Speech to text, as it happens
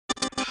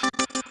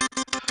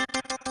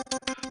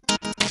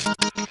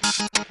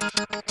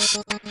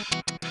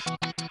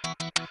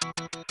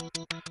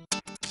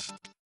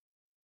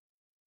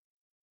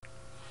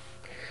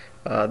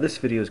This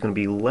video is going to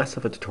be less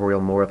of a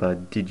tutorial, more of a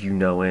did you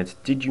know, and it's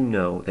did you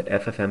know that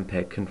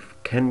FFmpeg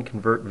can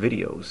convert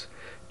videos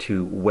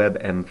to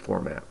WebM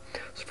format.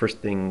 So first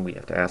thing we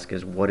have to ask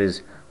is, what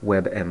is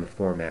WebM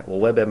format? Well,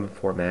 WebM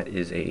format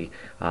is a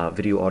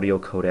video audio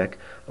codec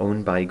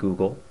owned by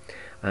Google,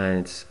 and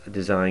it's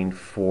designed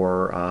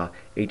for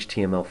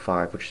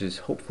HTML5, which is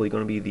hopefully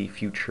going to be the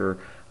future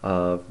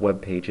of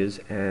web pages,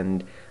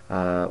 and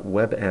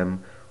WebM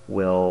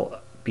will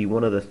be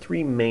one of the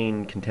three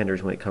main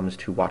contenders when it comes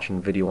to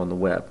watching video on the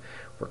web.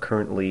 Where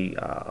currently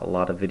a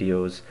lot of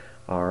videos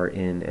are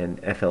in an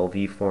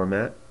FLV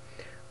format,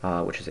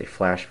 which is a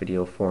flash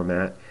video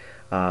format.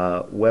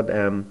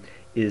 WebM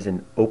is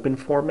an open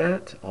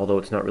format, although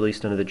it's not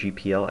released under the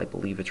GPL. I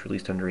believe it's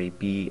released under a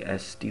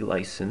BSD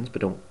license,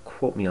 but don't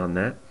quote me on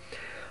that.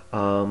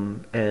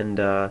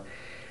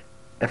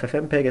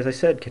 FFmpeg, as I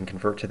said, can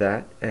convert to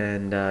that,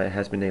 and it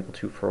has been able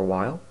to for a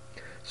while.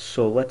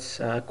 So let's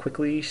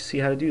quickly see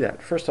how to do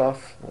that. First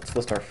off, let's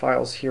list our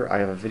files here. I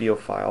have a video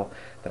file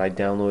that I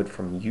download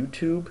from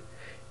YouTube.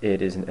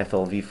 It is an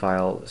FLV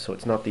file, so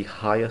it's not the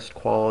highest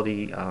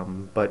quality,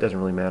 but it doesn't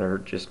really matter,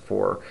 just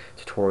for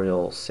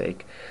tutorial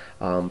sake.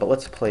 But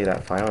let's play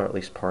that file, or at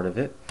least part of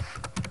it.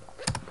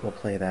 We'll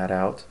play that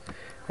out.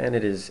 And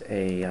it is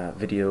a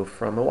video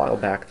from a while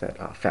back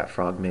that Fat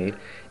Frog made.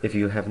 If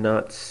you have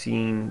not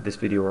seen this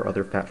video or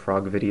other Fat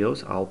Frog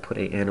videos, I'll put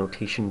an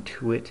annotation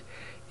to it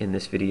in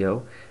this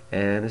video,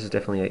 and this is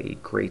definitely a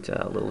great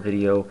little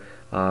video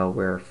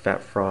where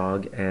Fat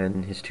Frog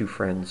and his two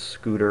friends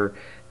Scooter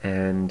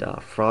and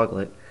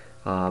Froglet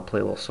play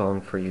a little song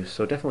for you,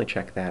 so definitely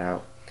check that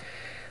out.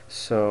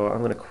 So I'm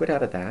going to quit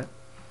out of that.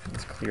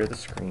 Let's clear the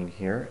screen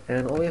here,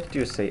 and all we have to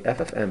do is say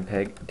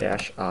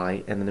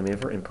ffmpeg-i and the name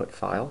of our input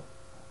file,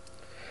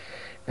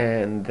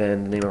 and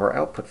then the name of our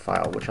output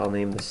file, which I'll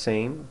name the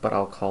same, but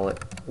I'll call it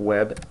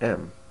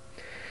WebM.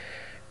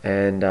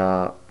 And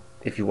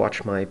if you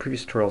watch my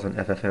previous tutorials on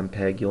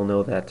FFmpeg, you'll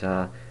know that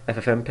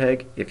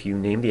FFmpeg, if you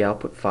name the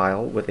output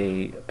file with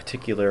a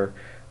particular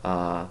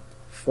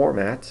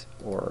format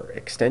or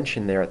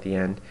extension there at the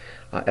end,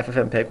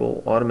 FFmpeg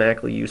will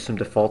automatically use some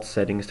default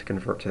settings to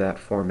convert to that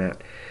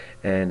format.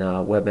 And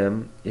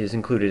WebM is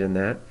included in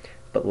that,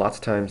 but lots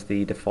of times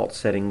the default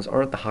settings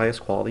aren't the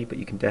highest quality, but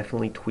you can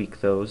definitely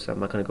tweak those. I'm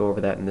not going to go over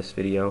that in this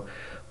video,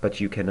 but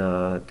you can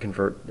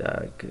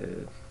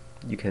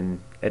you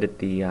can edit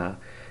the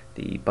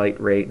byte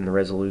rate and the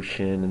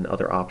resolution and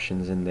other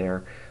options in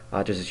there,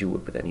 just as you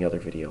would with any other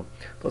video.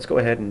 But let's go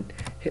ahead and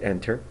hit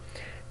enter,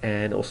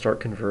 and it'll start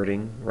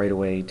converting right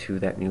away to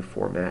that new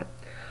format.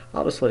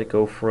 I'll just let it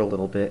go for a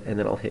little bit, and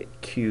then I'll hit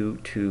Q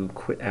to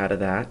quit out of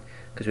that,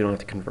 because we don't have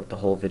to convert the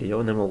whole video,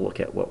 and then we'll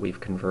look at what we've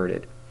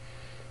converted.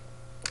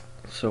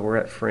 So we're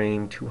at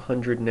frame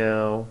 200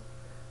 now.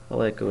 I'll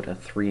let it go to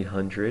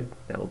 300.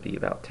 That'll be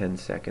about 10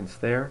 seconds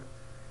there.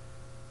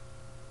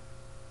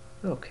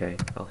 Okay,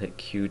 I'll hit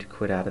Q to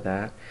quit out of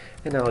that,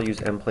 and now I'll use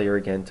MPlayer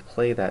again to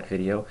play that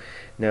video.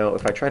 Now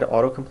if I try to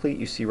autocomplete,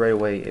 you see right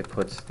away it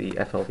puts the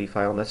FLV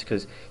file, and that's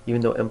because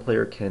even though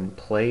MPlayer can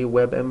play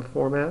WebM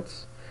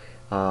formats,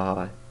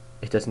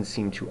 it doesn't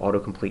seem to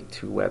autocomplete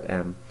to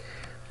WebM.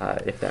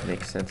 If that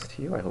makes sense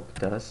to you, I hope it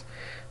does.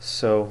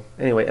 So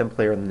anyway,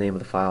 MPlayer in the name of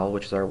the file,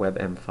 which is our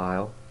WebM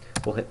file.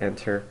 We'll hit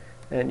enter,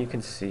 and you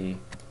can see,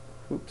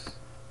 oops,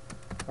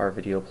 our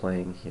video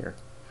playing here.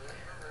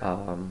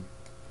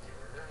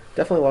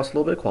 Definitely lost a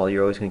little bit of quality.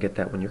 You're always going to get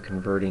that when you're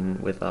converting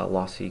with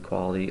lossy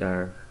quality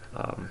or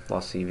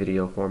lossy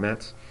video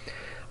formats.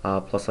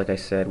 Plus, like I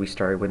said, we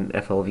started with an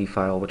FLV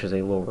file, which is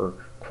a lower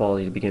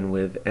quality to begin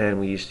with, and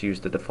we used to use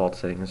the default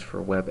settings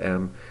for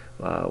WebM,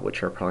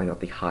 which are probably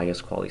not the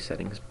highest quality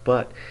settings.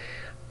 But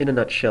in a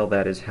nutshell,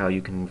 that is how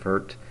you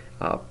convert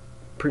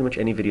pretty much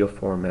any video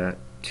format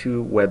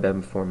to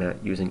WebM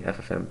format using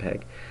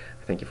FFmpeg.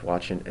 Thank you for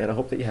watching, and I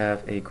hope that you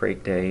have a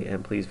great day,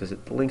 and please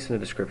visit the links in the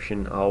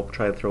description. I'll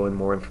try to throw in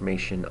more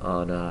information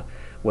on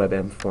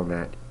WebM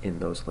format in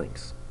those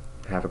links.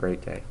 Have a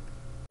great day.